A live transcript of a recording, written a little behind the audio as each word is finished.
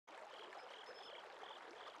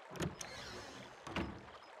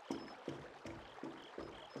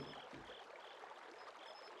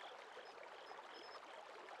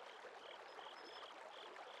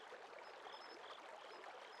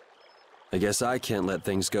I guess I can't let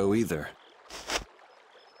things go either.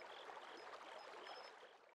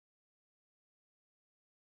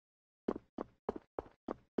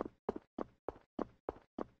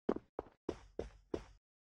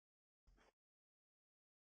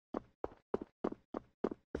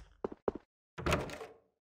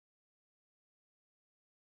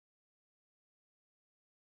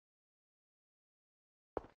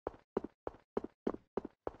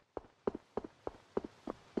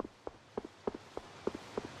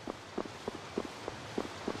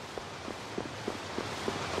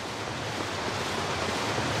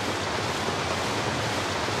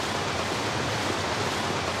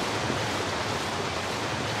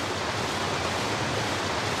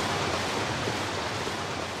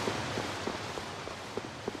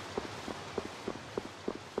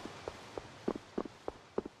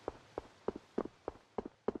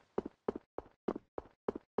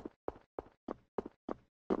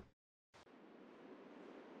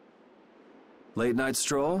 Late night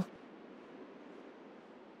stroll?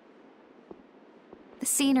 The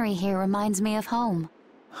scenery here reminds me of home.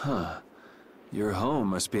 Huh. Your home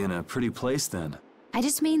must be in a pretty place then. I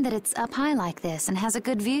just mean that it's up high like this and has a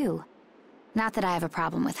good view. Not that I have a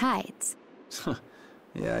problem with heights.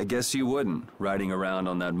 Yeah, I guess you wouldn't, riding around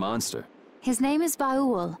on that monster. His name is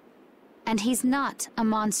Baul, and he's not a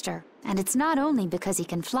monster. And it's not only because he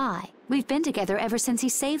can fly. We've been together ever since he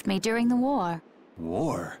saved me during the war.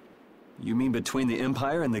 War? You mean between the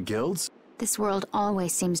Empire and the guilds? This world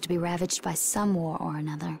always seems to be ravaged by some war or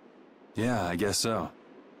another. Yeah, I guess so.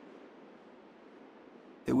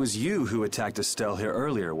 It was you who attacked Estelle here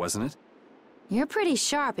earlier, wasn't it? You're pretty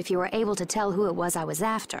sharp if you were able to tell who it was I was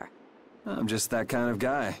after. I'm just that kind of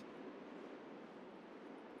guy.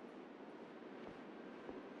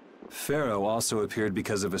 Pharaoh also appeared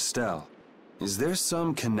because of Estelle. Is there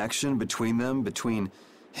some connection between them, between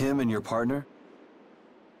him and your partner?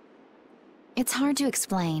 It's hard to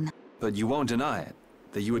explain. But you won't deny it,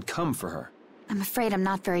 that you would come for her. I'm afraid I'm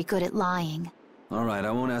not very good at lying. All right,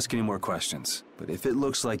 I won't ask any more questions. But if it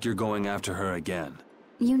looks like you're going after her again...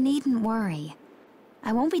 You needn't worry.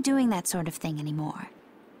 I won't be doing that sort of thing anymore.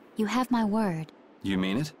 You have my word. You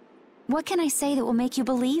mean it? What can I say that will make you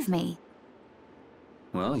believe me?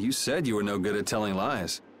 Well, you said you were no good at telling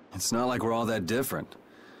lies. It's not like we're all that different.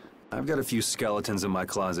 I've got a few skeletons in my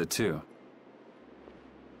closet, too.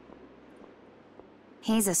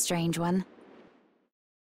 He's a strange one.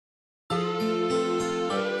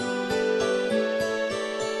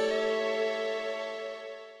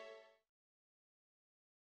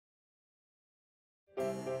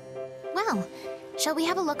 Well, shall we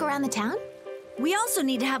have a look around the town? We also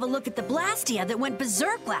need to have a look at the Blastia that went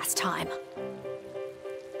berserk last time.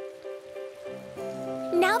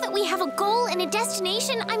 Now that we have a goal and a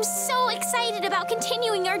destination, I'm so excited about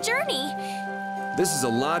continuing our journey. This is a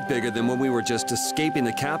lot bigger than when we were just escaping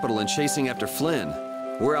the capital and chasing after Flynn.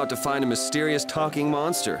 We're out to find a mysterious talking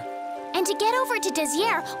monster. And to get over to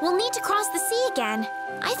Desier, we'll need to cross the sea again.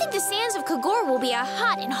 I think the sands of Kagor will be a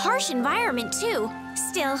hot and harsh environment, too.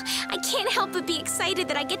 Still, I can't help but be excited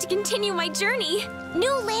that I get to continue my journey.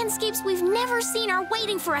 New landscapes we've never seen are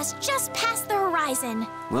waiting for us just past the horizon.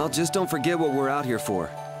 Well, just don't forget what we're out here for.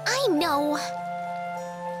 I know.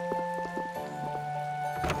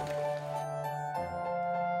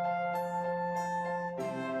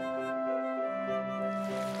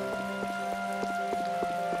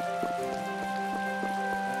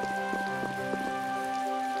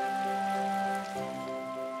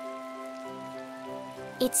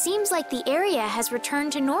 It seems like the area has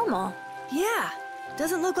returned to normal. Yeah,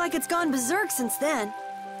 doesn't look like it's gone berserk since then.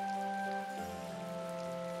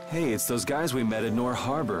 Hey, it's those guys we met at Nor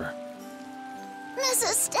Harbor. Miss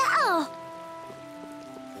Estelle!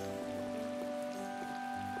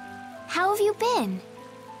 How have you been?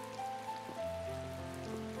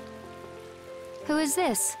 Who is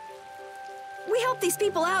this? We helped these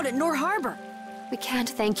people out at Nor Harbor. We can't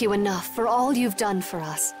thank you enough for all you've done for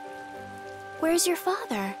us. Where's your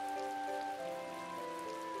father?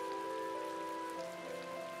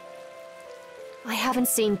 I haven't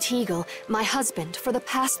seen Teagle, my husband, for the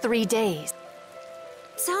past 3 days.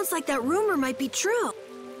 Sounds like that rumor might be true.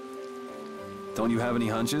 Don't you have any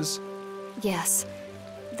hunches? Yes.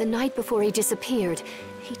 The night before he disappeared,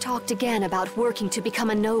 he talked again about working to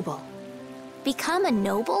become a noble. Become a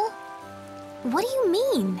noble? What do you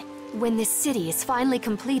mean? When this city is finally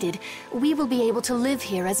completed, we will be able to live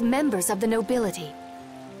here as members of the nobility.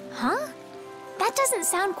 Huh? That doesn't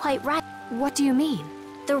sound quite right. What do you mean?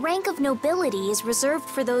 The rank of nobility is reserved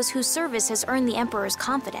for those whose service has earned the Emperor's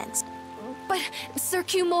confidence. But Sir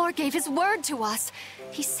Cumore gave his word to us.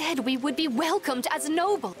 He said we would be welcomed as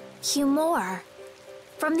noble. Humor.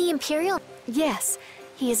 From the Imperial... Yes,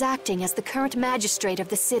 he is acting as the current magistrate of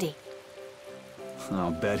the city.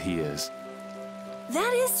 I'll bet he is.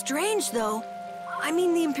 That is strange, though. I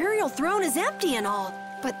mean, the Imperial throne is empty and all.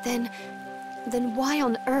 But then why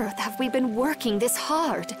on earth have we been working this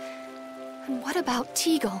hard? And what about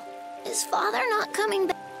Teagle? Is Father not coming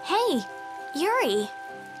back? Hey, Yuri.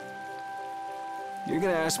 You're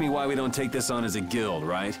gonna ask me why we don't take this on as a guild,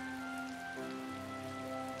 right?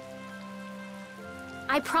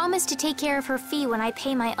 I promise to take care of her fee when I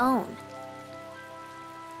pay my own.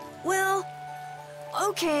 Well,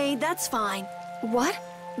 okay, that's fine. What?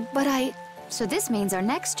 But So this means our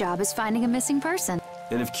next job is finding a missing person.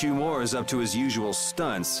 And if Q Moore is up to his usual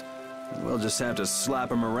stunts, we'll just have to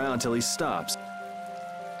slap him around till he stops.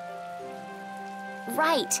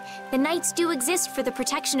 Right. The Knights do exist for the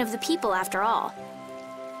protection of the people, after all.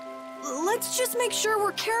 Let's just make sure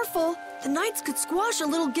we're careful. The Knights could squash a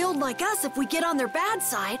little guild like us if we get on their bad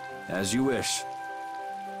side. As you wish.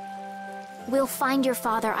 We'll find your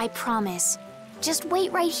father, I promise. Just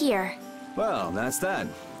wait right here. Well, that's that.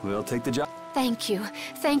 We'll take the job. thank you.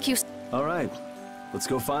 Thank you. All right, let's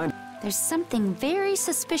go find. There's something very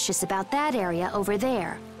suspicious about that area over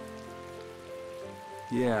there.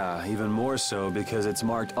 Yeah, even more so because it's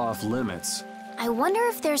marked off limits. I wonder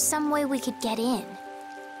if there's some way we could get in.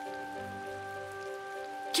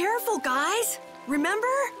 Careful, guys. Remember?